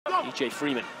DJ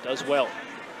Freeman does well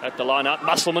at the line-out.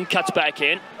 Musselman cuts back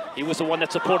in. He was the one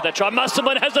that supported that try.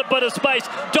 Musselman has a bit of space.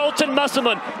 Dalton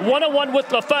Musselman, one-on-one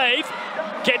with Lefebvre.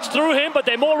 Gets through him, but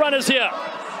there are more runners here.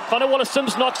 Connor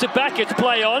Wallace-Sims knocks it back. It's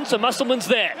play on, so Musselman's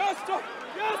there.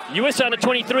 USA under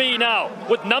 23 now,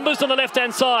 with numbers on the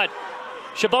left-hand side.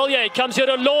 Chevalier comes here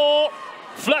to Law.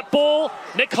 Flat ball,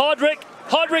 Nick Hardrick.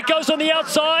 Hardrick goes on the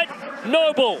outside.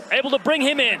 Noble able to bring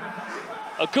him in.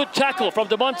 A good tackle from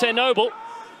DeMonte Noble.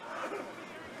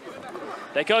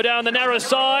 They go down the narrow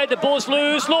side, the ball's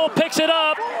loose, Law picks it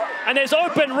up, and there's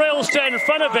open Railstone in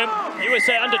front of him.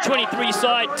 USA under 23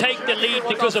 side take the lead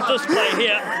because of this play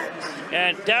here.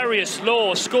 And Darius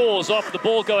Law scores off the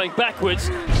ball going backwards.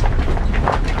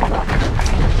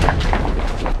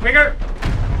 Winger!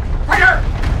 Winger!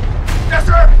 Yes,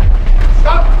 sir!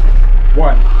 Stop!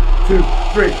 1,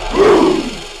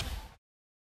 2, 3.